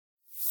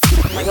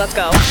Let's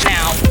go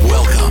now.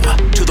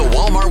 Welcome to the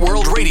Walmart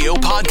World Radio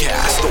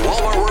Podcast. The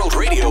Walmart World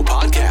Radio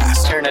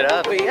Podcast. Turn it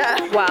up.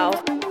 Yeah. Wow.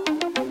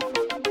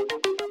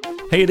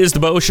 Hey, it is the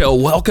Bo Show.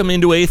 Welcome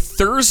into a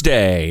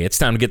Thursday. It's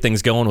time to get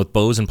things going with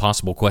Bo's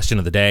Impossible Question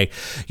of the Day.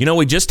 You know,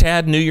 we just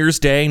had New Year's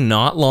Day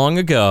not long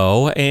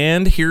ago,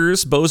 and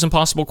here's Bo's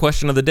Impossible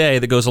Question of the Day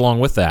that goes along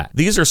with that.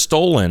 These are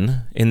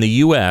stolen in the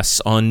U.S.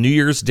 on New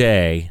Year's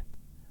Day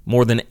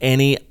more than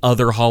any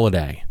other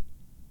holiday.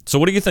 So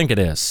what do you think it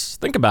is?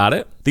 Think about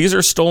it. These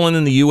are stolen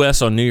in the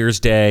U.S. on New Year's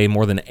Day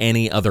more than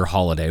any other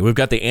holiday. We've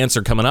got the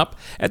answer coming up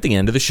at the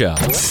end of the show.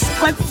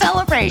 Let's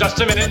celebrate.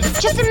 Just a minute.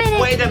 Just a minute.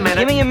 Wait a minute.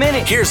 Give me a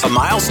minute. Here's a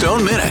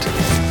Milestone Minute.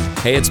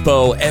 Hey, it's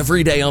Bo.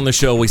 Every day on the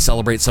show, we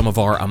celebrate some of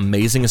our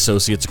amazing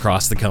associates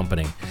across the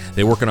company.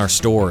 They work in our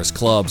stores,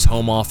 clubs,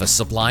 home office,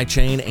 supply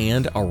chain,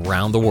 and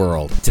around the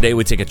world. Today,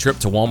 we take a trip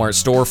to Walmart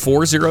store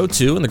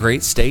 402 in the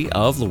great state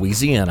of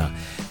Louisiana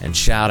and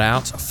shout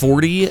out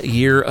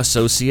 40-year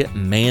associate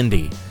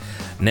Mandy.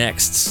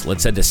 Next,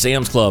 let's head to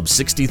Sam's Club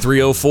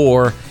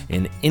 6304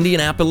 in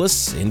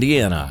Indianapolis,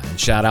 Indiana, and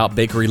shout out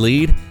bakery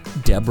lead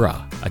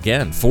Deborah.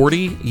 Again,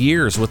 40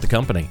 years with the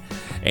company.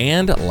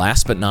 And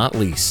last but not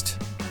least,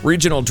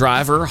 regional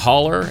driver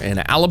hauler in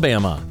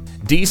Alabama,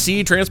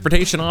 DC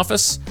Transportation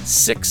Office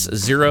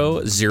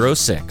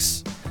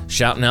 6006.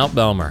 Shouting out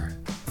Belmer.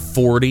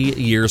 40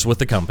 years with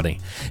the company.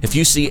 If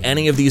you see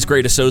any of these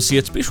great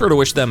associates, be sure to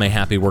wish them a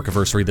happy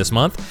workiversary this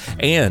month.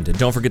 And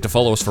don't forget to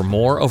follow us for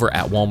more over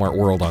at Walmart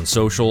World on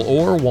social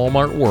or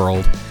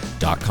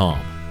walmartworld.com.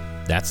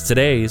 That's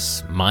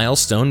today's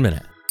Milestone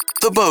Minute.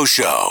 The Bo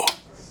Show.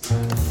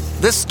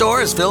 This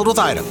store is filled with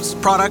items,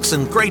 products,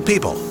 and great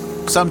people.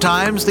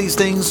 Sometimes these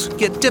things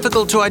get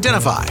difficult to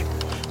identify.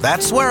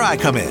 That's where I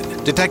come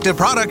in. Detective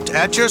Product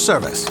at your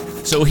service.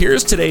 So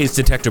here's today's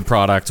detective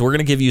product. We're going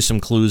to give you some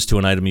clues to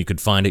an item you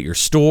could find at your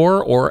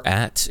store or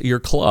at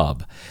your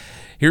club.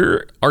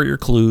 Here are your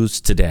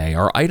clues today.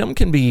 Our item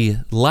can be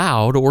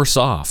loud or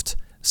soft.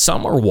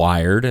 Some are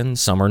wired and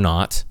some are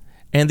not.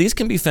 And these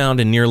can be found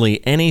in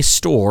nearly any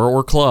store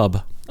or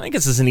club. I think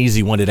this is an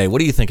easy one today. What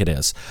do you think it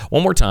is?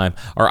 One more time.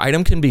 Our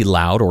item can be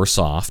loud or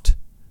soft.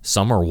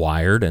 Some are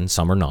wired and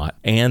some are not.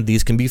 And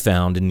these can be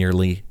found in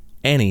nearly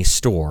any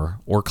store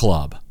or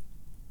club.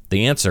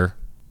 The answer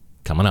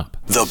coming up.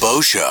 The Bo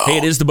Show. Hey,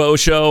 it is the Bo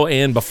Show,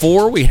 and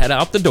before we head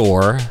out the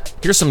door,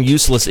 here's some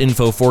useless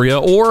info for you,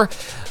 or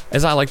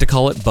as I like to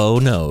call it, Bo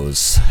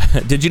knows.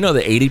 Did you know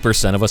that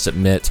 80% of us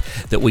admit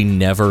that we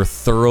never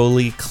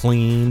thoroughly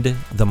cleaned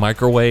the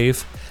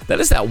microwave? That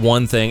is that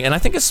one thing, and I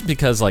think it's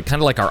because, kind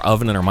of like our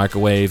oven and our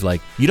microwave,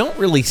 you don't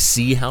really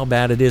see how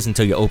bad it is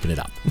until you open it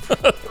up,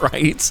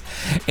 right?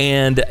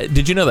 And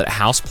did you know that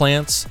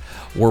houseplants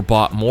were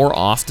bought more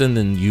often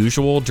than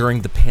usual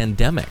during the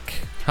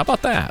pandemic? How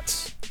about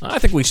that? I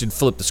think we should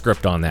flip the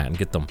script on that and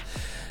get them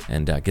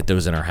and get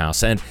those in our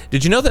house. And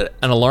did you know that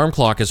an alarm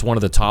clock is one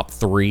of the top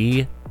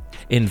 3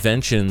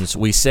 inventions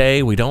we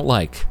say we don't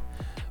like,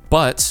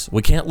 but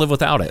we can't live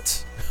without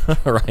it,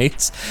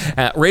 right?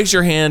 Raise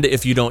your hand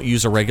if you don't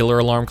use a regular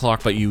alarm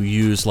clock, but you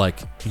use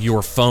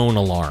your phone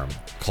alarm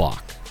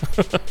clock,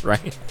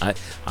 right?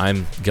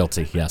 I'm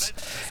guilty, yes.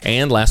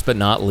 And last but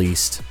not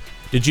least,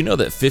 did you know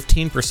that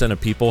 15%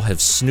 of people have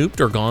snooped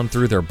or gone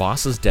through their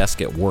boss's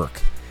desk at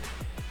work,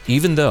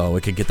 even though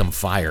it could get them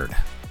fired?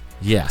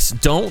 Yes,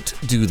 don't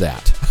do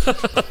that.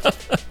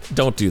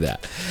 Don't do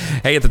that.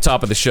 Hey, at the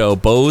top of the show,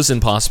 Bo's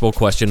Impossible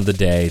Question of the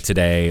Day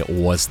today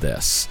was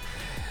this.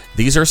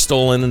 These are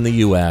stolen in the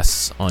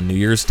U.S. on New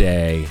Year's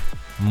Day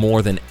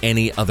more than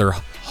any other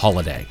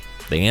holiday.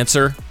 The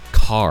answer,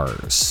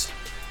 cars.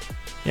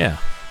 Yeah,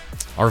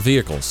 our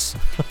vehicles.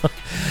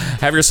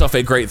 Have yourself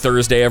a great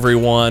Thursday,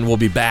 everyone. We'll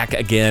be back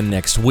again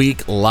next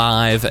week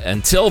live.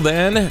 Until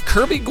then,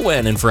 Kirby,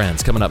 Gwen, and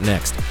friends coming up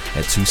next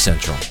at 2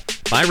 Central.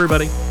 Bye,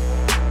 everybody.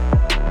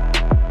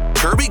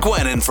 Kirby,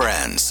 Gwen, and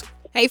friends.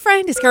 Hey,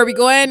 friend, it's Kirby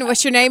Gwen.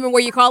 What's your name and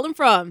where you calling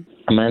from?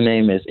 My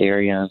name is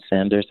Ariane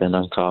Sanders, and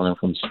I'm calling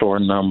from store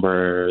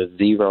number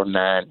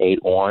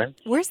 0981.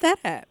 Where's that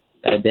at?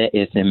 That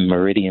is in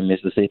Meridian,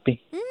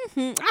 Mississippi.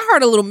 I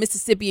heard a little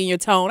Mississippi in your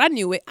tone. I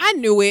knew it.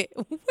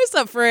 What's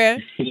up,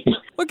 friend?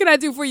 What can I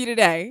do for you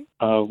today?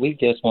 We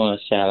just want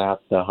to shout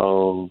out the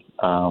whole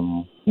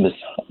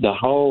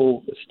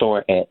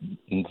store at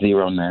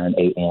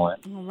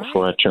 0981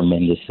 for a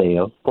tremendous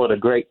sale. For the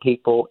great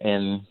people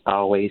and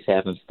always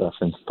having stuff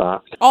in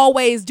stock.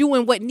 Always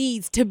doing what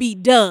needs to be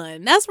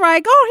done. That's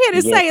right. Go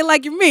ahead and say it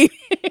like you mean.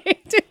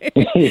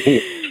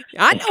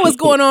 I know what's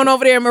going on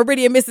over there in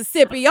Meridian,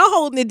 Mississippi. Y'all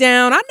holding it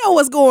down. I know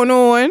what's going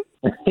on.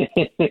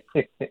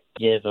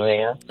 Yes,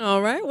 ma'am.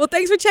 All right. Well,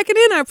 thanks for checking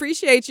in. I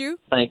appreciate you.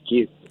 Thank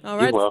you. All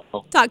right. You're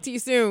welcome. Talk to you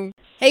soon.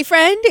 Hey,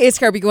 friend, it's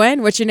Kirby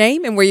Gwen. What's your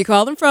name and where you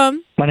calling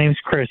from? My name's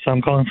Chris.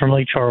 I'm calling from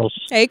Lake Charles.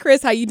 Hey,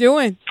 Chris, how you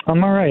doing?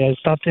 I'm all right. I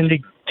stopped in to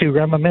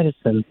grab my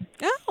medicine.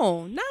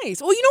 Oh,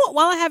 nice. Well, you know what?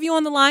 While I have you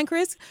on the line,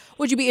 Chris,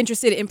 would you be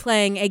interested in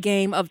playing a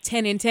game of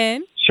 10 in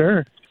 10?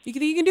 Sure. You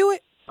think you can do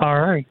it?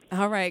 All right.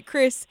 All right,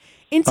 Chris.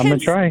 In I'm going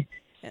to try.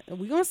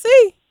 We're going to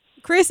see.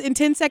 Chris, in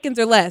 10 seconds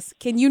or less,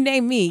 can you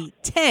name me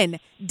 10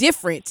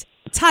 different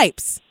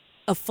types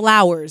of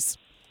flowers?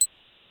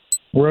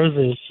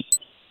 Roses.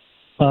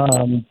 Crap.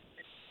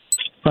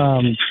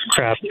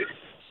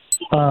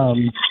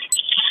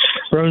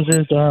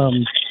 Roses.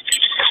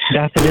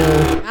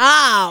 Daffodils.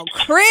 Oh,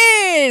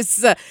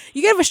 Chris,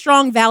 you gave a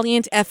strong,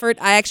 valiant effort.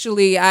 I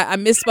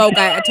misspoke.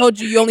 I told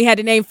you only had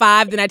to name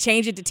 5, then I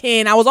changed it to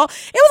 10. It was a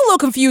little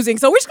confusing.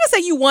 So we're just going to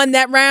say you won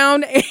that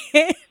round.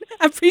 I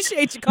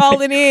appreciate you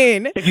calling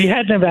in. If you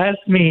hadn't have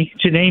asked me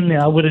to name it,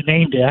 I would have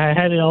named it. I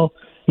had it all,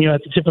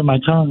 at the tip of my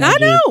tongue. I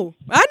know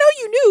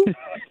you knew.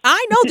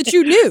 I know that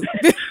you knew.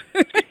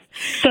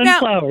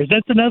 Sunflowers.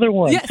 That's another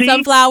one. Yeah, See?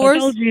 sunflowers. I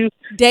told you.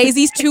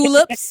 Daisies,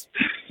 tulips.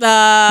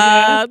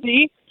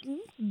 See?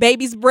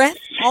 Baby's breath,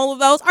 all of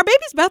those. Are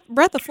baby's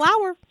breath a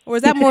flower? Or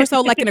is that more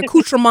so like an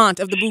accoutrement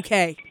of the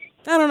bouquet?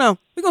 I don't know.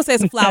 We're going to say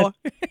it's a flower.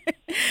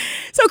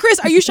 So, Chris,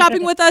 are you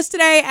shopping with us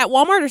today at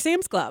Walmart or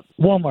Sam's Club?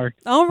 Walmart.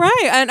 All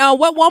right. And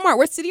what Walmart?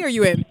 What city are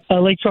you in?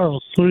 Lake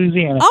Charles,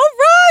 Louisiana. All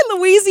right.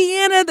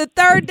 Louisiana, the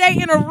third day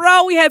in a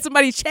row. We had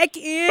somebody check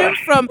in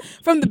from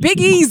the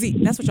Big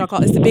Easy. That's what y'all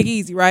call it. It's the Big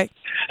Easy, right?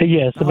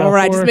 Yes. About all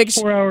right. 4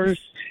 hours.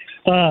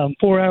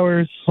 4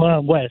 hours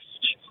west.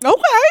 Okay.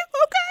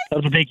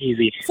 Of the Big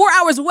Easy. 4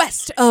 hours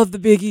west of the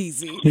Big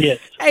Easy. Yes.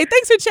 Hey,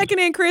 thanks for checking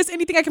in, Chris.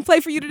 Anything I can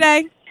play for you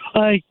today?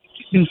 Can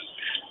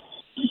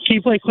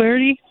you play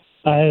Clarity?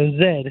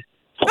 Zed.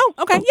 Oh,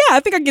 okay. Yeah,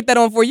 I think I can get that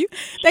on for you.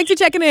 Thanks for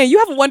checking in. You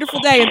have a wonderful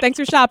day, and thanks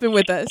for shopping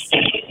with us.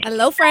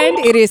 Hello, friend.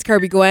 It is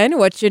Kirby Gwen.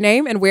 What's your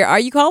name, and where are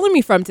you calling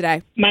me from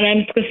today? My name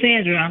is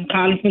Cassandra. I'm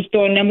calling from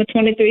store number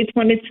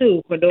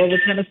 2322, Cordova,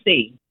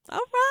 Tennessee. All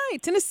right.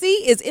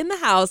 Tennessee is in the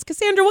house.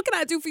 Cassandra, what can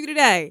I do for you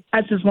today?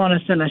 I just want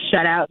to send a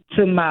shout out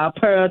to my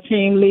apparel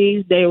team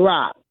leads. They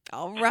rock.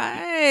 All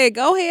right.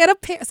 Go ahead.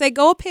 Say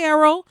go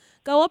apparel.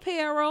 Go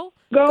apparel.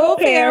 Go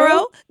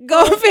apparel.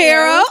 Go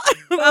apparel.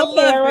 I love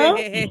apparel.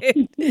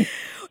 it.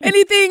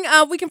 Anything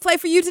we can play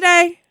for you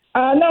today?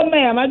 No,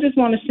 ma'am. I just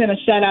want to send a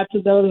shout out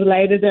to those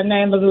ladies. Their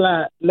name is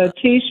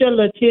Letitia,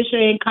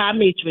 and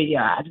Carmitra.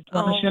 I just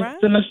want to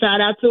send a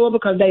shout out to her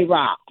because they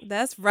rock.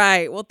 That's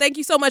right. Well, thank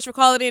you so much for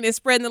calling in and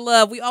spreading the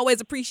love. We always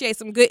appreciate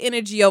some good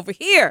energy over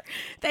here.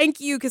 Thank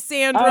you,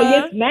 Cassandra. Oh,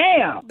 yes,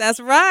 ma'am. That's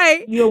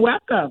right. You're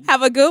welcome.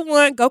 Have a good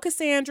one. Go,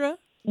 Cassandra.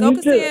 Go,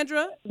 You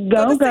Cassandra. Too.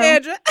 Go,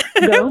 Cassandra.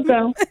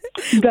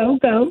 Go.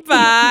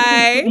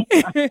 Bye.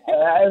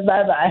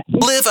 Bye-bye.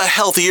 Live a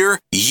healthier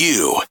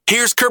you.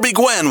 Here's Kirby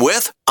Gwen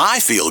with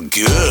I Feel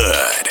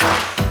Good.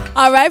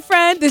 All right,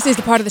 friend, this is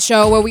the part of the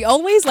show where we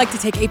always like to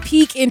take a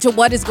peek into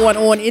what is going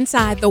on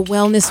inside the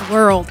wellness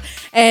world.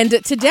 And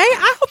today,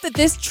 I hope that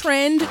this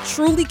trend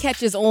truly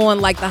catches on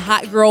like the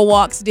hot girl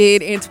walks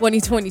did in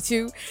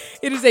 2022.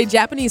 It is a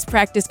Japanese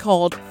practice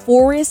called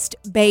forest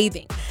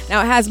bathing.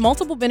 Now, it has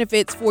multiple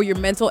benefits for your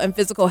mental and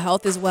physical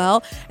health as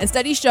well. And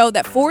studies show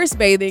that forest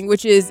bathing,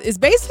 which is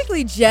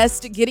basically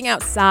just getting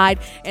outside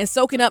and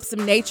soaking up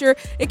some nature,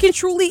 it can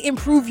truly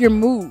improve your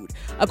mood.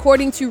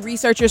 According to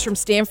researchers from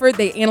Stanford,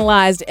 they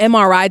analyzed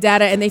MRI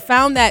data and they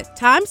found that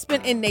time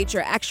spent in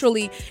nature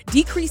actually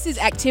decreases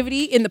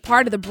activity in the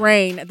part of the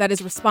brain that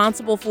is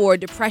responsible for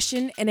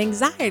depression and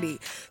anxiety.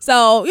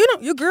 So,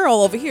 your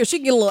girl over here, she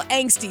can get a little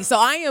angsty. So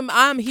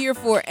I'm here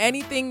for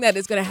anything that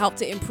is going to help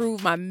to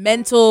improve my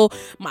mental,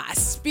 my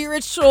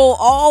spiritual,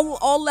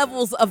 all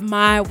levels of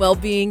my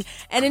well-being.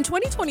 And in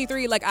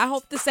 2023, I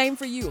hope the same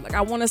for you.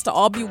 I want us to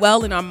all be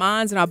well in our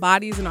minds and our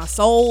bodies and our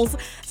souls.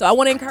 So I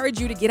want to encourage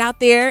you to get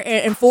out there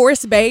and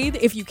forest bathe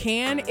if you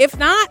can. If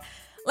not,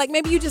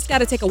 maybe you just got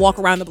to take a walk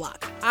around the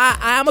block.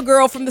 I'm a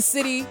girl from the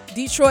city,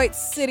 Detroit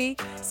City.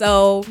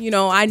 So,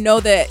 I know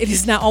that it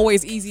is not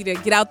always easy to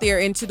get out there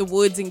into the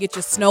woods and get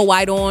your Snow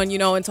White on,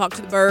 and talk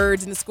to the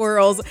birds and the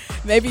squirrels.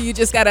 Maybe you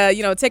just got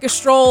to, take a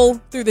stroll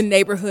through the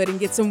neighborhood and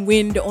get some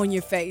wind on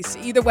your face.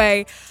 Either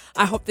way,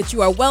 I hope that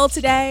you are well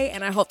today,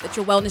 and I hope that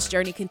your wellness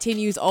journey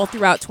continues all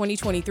throughout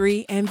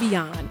 2023 and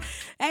beyond.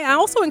 Hey, I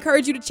also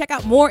encourage you to check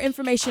out more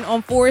information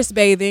on forest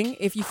bathing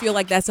if you feel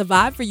like that's a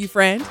vibe for you,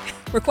 friend.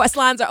 Request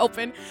lines are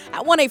open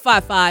at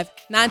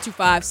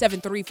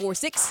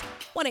 1-855-925-7346,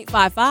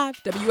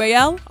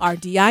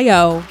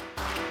 1-855-WAL-RDIO.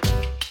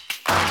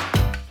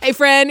 Hey,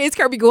 friend, it's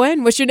Kirby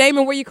Gwen. What's your name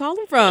and where you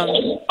calling from?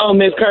 Oh,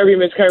 Miss Kirby.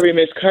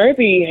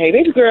 Hey,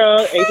 baby girl.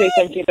 AJ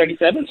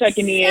 1737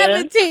 checking in.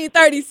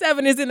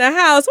 1737 is in the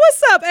house.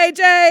 What's up,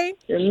 AJ?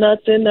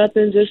 Nothing.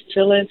 Just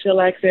chilling,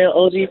 chillaxing.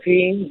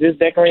 OGP. Just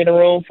decorating the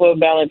room for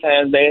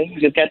Valentine's Day.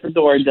 Just got the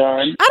door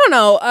done. I don't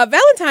know.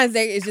 Valentine's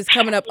Day is just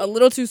coming up a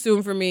little too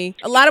soon for me.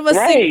 A lot of us,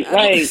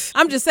 right.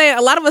 I'm just saying,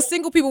 a lot of us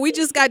single people, we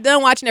just got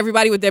done watching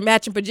everybody with their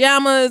matching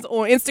pajamas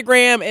on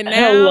Instagram, and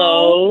now,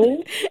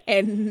 hello,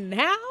 and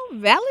now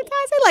Valentine's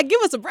Day.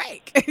 Give us a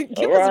break.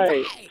 Give us a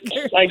break.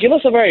 Give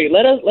us a break.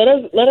 Let us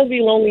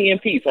be lonely in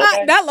peace.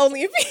 Okay? Not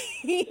lonely in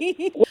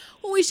peace.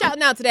 Who we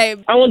shouting out today?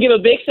 I want to give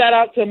a big shout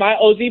out to my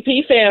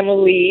OGP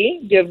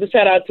family. Give the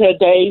shout out to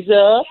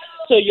Deja,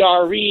 to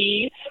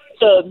Yareed,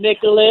 to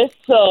Nicholas,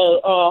 to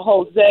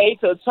Jose,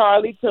 to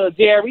Charlie, to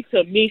Jerry,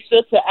 to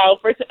Misha, to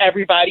Alfred, to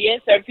everybody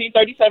in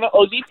 1737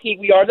 OGT.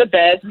 We are the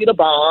best. We the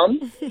bomb.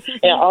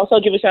 And also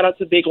give a shout out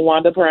to Big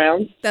Wanda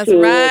Brown. That's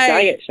to right.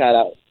 Giant shout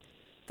out.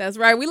 That's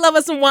right. We love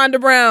us some Wanda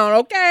Brown,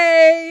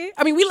 okay?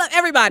 I mean, we love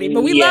everybody,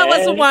 but we love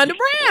us some Wanda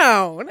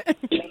Brown.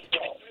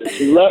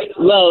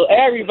 love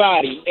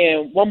everybody.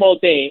 And one more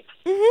thing.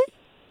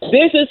 Mm-hmm.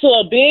 This is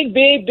a big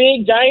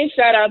giant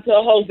shout out to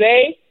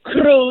Jose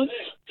Cruz.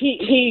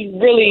 He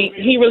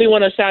really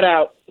want to shout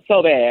out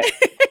so bad.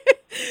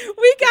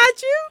 We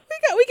got you.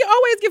 We can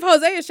always give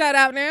Jose a shout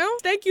out now.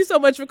 Thank you so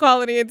much for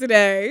calling in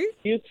today.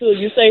 You too.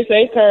 You stay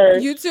safe,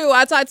 Kirby. You too.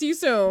 I'll talk to you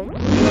soon.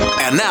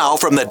 And now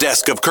from the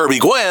desk of Kirby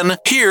Gwen,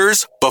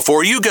 here's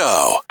Before You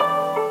Go.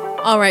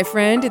 All right,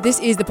 friend, this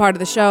is the part of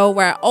the show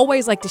where I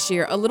always like to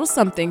share a little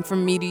something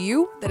from me to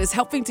you that is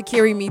helping to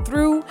carry me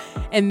through,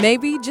 and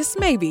maybe, just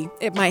maybe,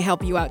 it might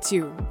help you out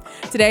too.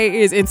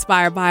 Today is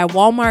inspired by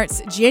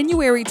Walmart's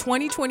January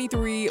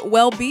 2023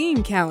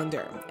 well-being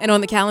calendar. And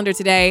on the calendar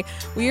today,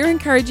 we are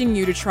encouraging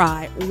you to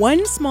try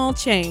one small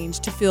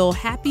change to feel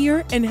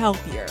happier and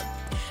healthier.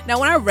 Now,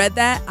 when I read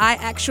that, I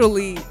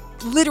actually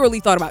literally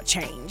thought about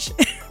change,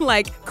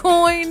 like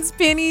coins,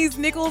 pennies,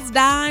 nickels,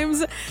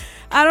 dimes.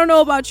 I don't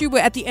know about you,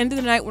 but at the end of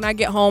the night when I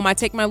get home, I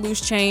take my loose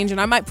change and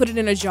I might put it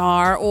in a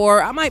jar,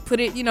 or I might put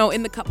it,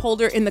 in the cup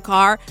holder in the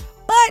car.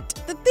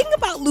 But the thing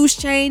about loose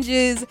change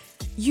is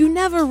you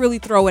never really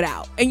throw it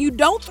out. And you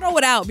don't throw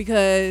it out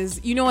because,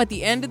 at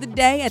the end of the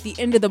day, at the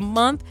end of the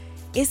month,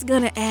 it's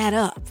going to add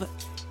up.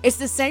 It's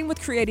the same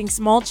with creating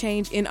small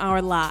change in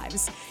our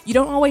lives. You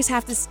don't always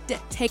have to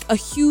take a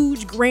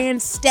huge,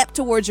 grand step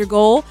towards your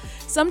goal.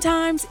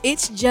 Sometimes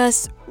it's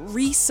just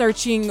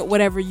researching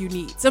whatever you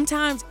need.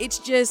 Sometimes it's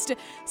just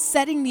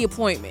setting the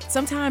appointment.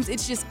 Sometimes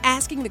it's just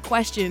asking the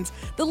questions,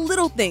 the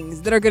little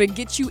things that are going to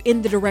get you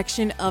in the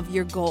direction of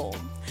your goal.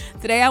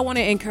 Today, I want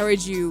to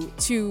encourage you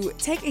to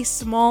take a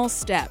small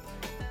step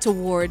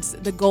towards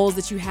the goals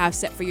that you have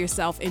set for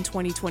yourself in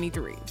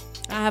 2023.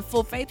 I have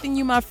full faith in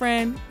you, my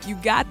friend. You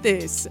got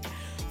this.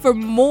 For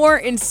more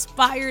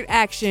inspired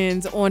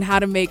actions on how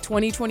to make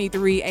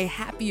 2023 a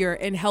happier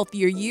and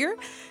healthier year,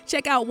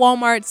 check out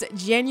Walmart's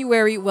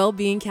January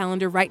Wellbeing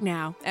Calendar right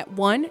now at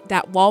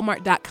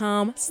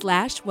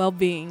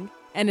one.walmart.com/wellbeing.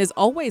 And as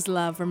always,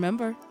 love,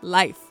 remember,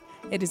 life,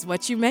 it is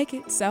what you make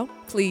it. So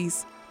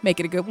please make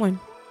it a good one.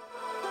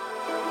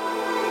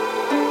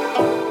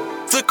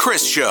 The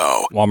Chris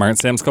Show. Walmart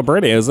Sam's Club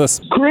Radio. Is this?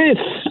 Chris,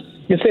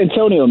 it's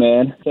Antonio,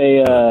 man.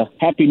 Say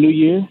Happy New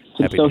Year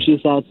to the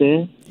associates out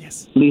there.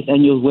 Yes. Feliz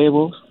Años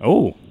Huevos.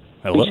 Oh,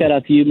 hello. Big shout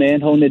out to you,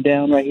 man. Holding it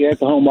down right here at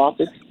the home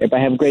office.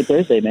 Everybody have a great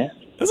Thursday, man.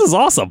 This is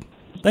awesome.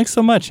 Thanks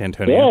so much,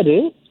 Antonio. Yeah,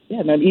 dude.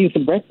 Yeah, man. Eating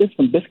some breakfast,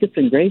 some biscuits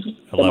and gravy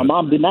that my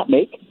mom did not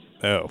make.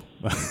 Oh.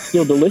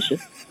 Still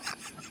delicious.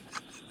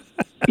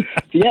 So,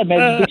 yeah,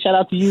 man. Big shout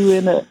out to you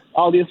and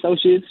all the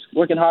associates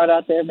working hard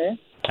out there, man.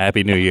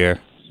 Happy New Year.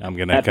 I'm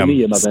going to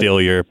come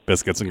steal your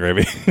biscuits and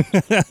gravy.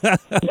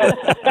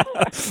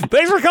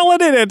 Thanks for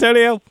calling in,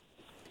 Antonio.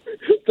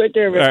 Take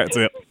care, man. All right,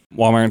 see ya.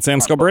 Walmart and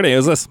Sam's Club Radio.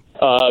 Is this?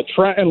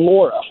 Trent and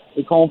Laura.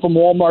 We're calling from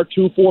Walmart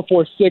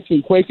 2446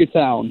 in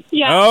Quakertown.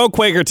 Yeah. Oh,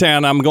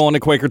 Quakertown. I'm going to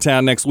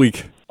Quakertown next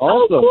week.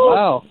 Awesome. Oh, cool.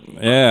 Wow.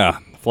 Yeah.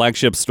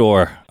 Flagship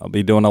store. I'll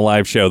be doing a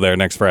live show there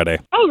next Friday.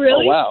 Oh,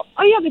 really? Oh, wow.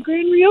 Oh, yeah, the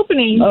grand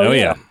reopening. Oh,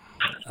 yeah.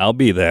 I'll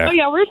be there. Oh,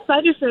 yeah, we're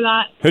excited for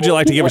that. Who'd you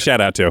like to give a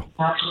shout out to?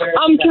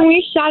 Can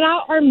we shout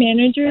out our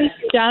managers,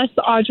 Jess,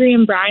 Audrey,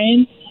 and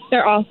Brian?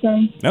 They're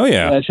awesome. Oh,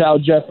 yeah. Shout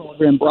out Jeff,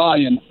 Audrey, and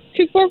Brian.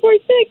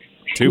 2446.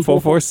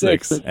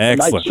 2446.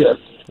 Excellent.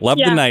 Love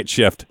the night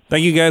shift.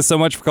 Thank you guys so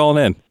much for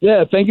calling in.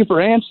 Yeah, thank you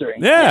for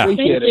answering. Yeah. Thank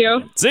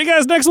you. See you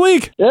guys next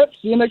week. Yep,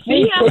 see you next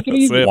week. Take it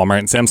easy. Walmart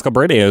and Sam's Club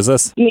Radio. Is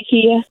this?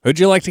 Nikia. Who'd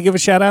you like to give a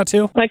shout out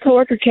to? My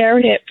coworker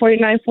Karen at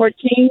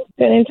 4914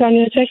 San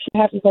Antonio, Texas.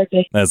 Happy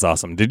birthday. That's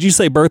awesome. Did you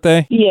say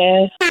birthday?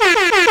 Yes.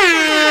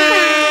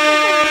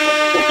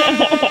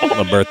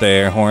 The birthday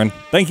air horn.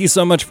 Thank you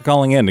so much for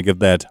calling in to give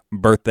that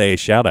birthday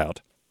shout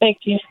out. Thank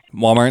you.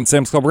 Walmart and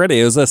Sam's Club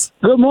Radio. Is this?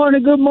 Good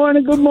morning, Chris. I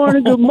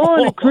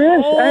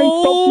ain't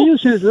spoke to you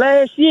since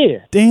last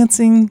year.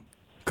 Dancing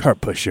cart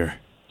pusher,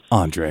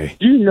 Andre.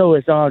 You know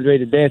it's Andre,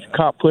 the dancing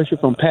cart pusher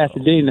from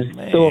Pasadena,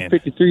 store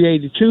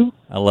 5382.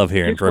 I love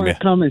hearing from you.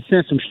 Come and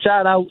send some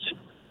shout-outs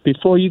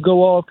before you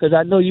go off, because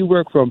I know you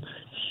work from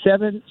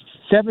 7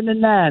 to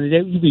 9,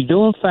 and you be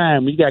doing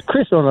fine. You got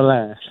Chris on the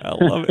line. I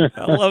love it.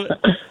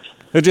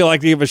 Who'd you like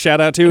to give a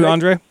shout-out to,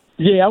 Andre?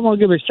 Yeah, I want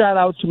to give a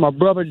shout-out to my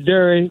brother,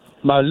 Derry,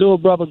 my little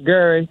brother,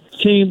 Gary,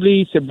 team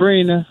lead,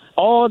 Sabrina,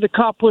 all the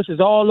cart pushers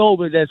all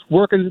over that's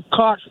working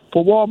carts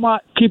for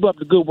Walmart. Keep up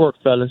the good work,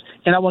 fellas.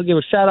 And I want to give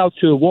a shout-out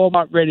to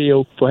Walmart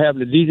Radio for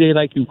having a DJ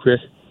like you, Chris.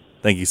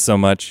 Thank you so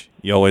much.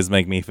 You always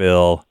make me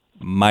feel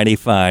mighty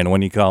fine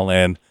when you call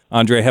in.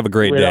 Andre, have a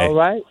great day. All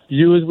right.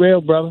 You as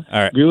well, brother.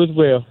 All right. You as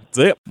well. That's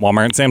it.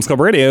 Walmart and Sam's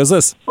Club Radio. Is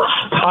this?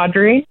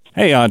 Audrey.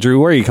 Hey, Audrey.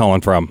 Where are you calling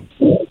from?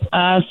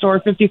 Store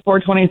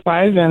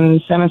 5425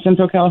 in San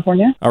Jacinto,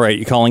 California. All right,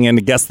 you calling in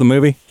to guess the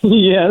movie?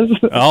 Yes.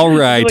 All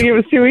right. Like it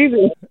was too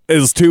easy. It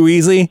was too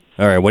easy?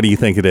 All right, what do you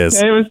think it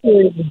is? It was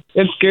too easy.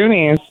 It's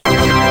Goonies.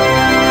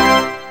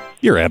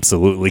 You're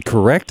absolutely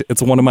correct.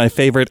 It's one of my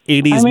favorite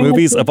 80s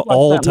movies of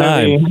all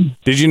time.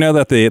 Did you know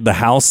that the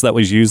house that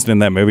was used in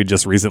that movie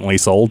just recently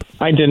sold?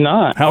 I did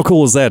not. How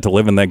cool is that to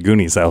live in that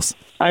Goonies house?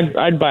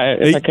 I'd buy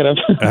it if I could have.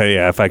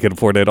 Yeah, if I could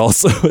afford it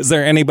also. Is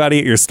there anybody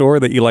at your store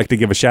that you like to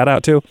give a shout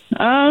out to?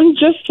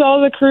 Just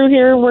all the crew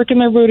here working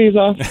their booties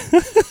off.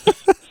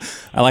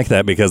 I like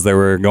that because they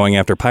were going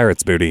after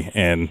Pirates booty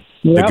and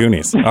the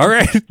Goonies. All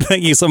right.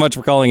 Thank you so much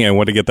for calling in.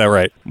 Way to get that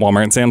right.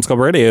 Walmart and Sam's Club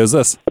Radio is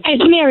this?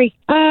 It's Mary.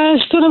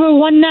 Store number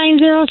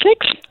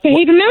 1906.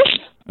 Behavior Mouse.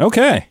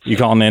 Okay. You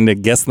calling in to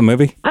guess the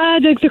movie?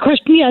 The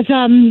question, yes,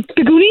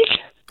 the Goonies.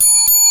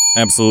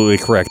 Absolutely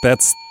correct.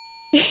 That's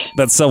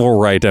several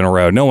right in a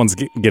row. No one's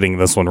getting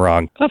this one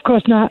wrong. Of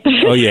course not.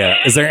 Oh, yeah.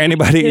 Is there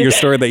anybody at your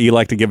store that you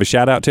like to give a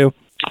shout out to?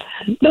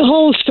 The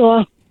whole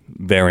store.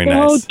 Very They're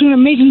nice. all doing an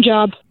amazing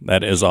job.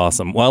 That is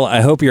awesome. Well,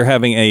 I hope you're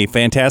having a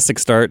fantastic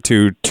start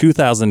to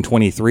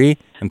 2023,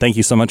 and thank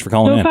you so much for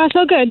calling in. So far,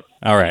 so good.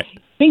 All right.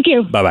 Thank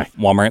you. Bye-bye.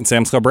 Walmart and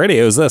Sam's Club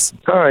Radio is this?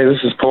 Hi, this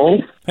is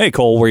Cole. Hey,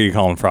 Cole. Where are you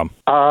calling from?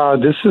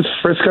 This is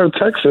Frisco,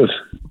 Texas.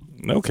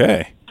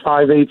 Okay.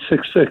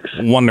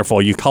 5866.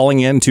 Wonderful. You calling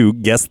in to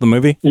guess the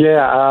movie?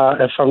 Yeah,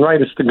 if I'm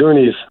right, it's the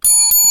Goonies.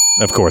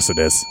 Of course it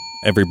is.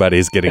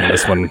 Everybody's getting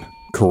this one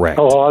correct.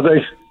 Oh, are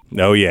they?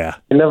 Oh, yeah.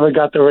 I never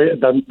got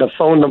the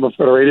phone number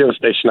for the radio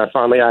station. I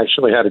finally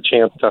actually had a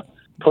chance to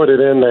put it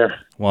in there.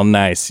 Well,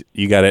 nice.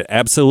 You got it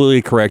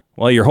absolutely correct.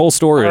 Well, your whole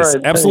store is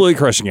absolutely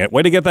crushing it.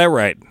 Way to get that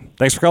right.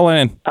 Thanks for calling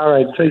in. All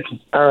right. Thanks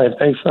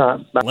a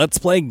lot. Bye. Let's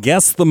play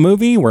Guess the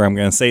Movie, where I'm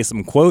going to say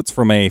some quotes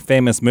from a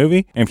famous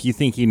movie. And if you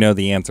think you know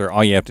the answer,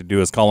 all you have to do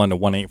is call into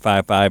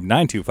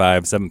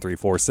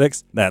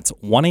 1-855-925-7346. That's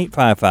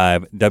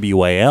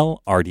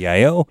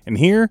 1-855-WAL-RDIO. And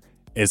here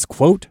is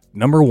quote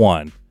number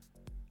 1.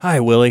 Hi,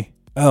 Willie.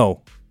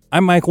 Oh,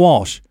 I'm Mike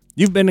Walsh.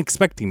 You've been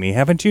expecting me,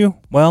 haven't you?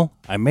 Well,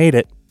 I made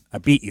it. I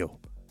beat you.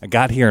 I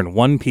got here in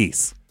one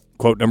piece.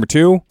 Quote number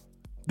 2.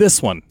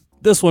 This one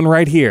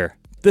right here.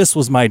 This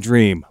was my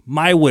dream,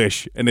 my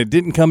wish, and it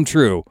didn't come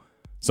true.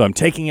 So I'm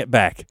taking it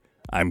back.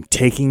 I'm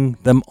taking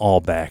them all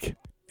back.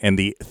 And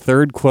the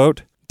third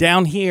quote,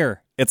 down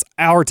here, it's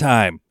our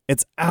time.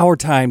 It's our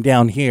time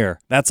down here.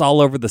 That's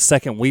all over the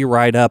second we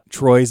ride up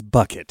Troy's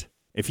bucket.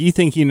 If you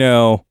think you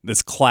know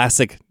this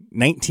classic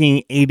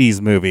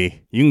 1980s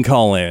movie, you can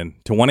call in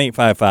to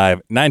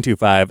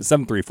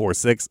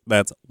 1-855-925-7346.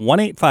 That's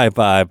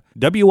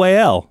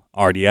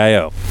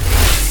 1-855-WAL-RDIO.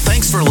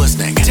 Thanks for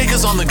listening. Take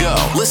us on the go.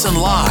 Listen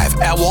live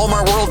at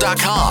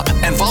walmartworld.com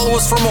and follow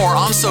us for more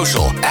on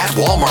social at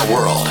Walmart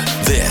World.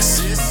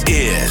 This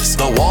is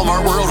the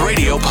Walmart World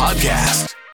Radio Podcast.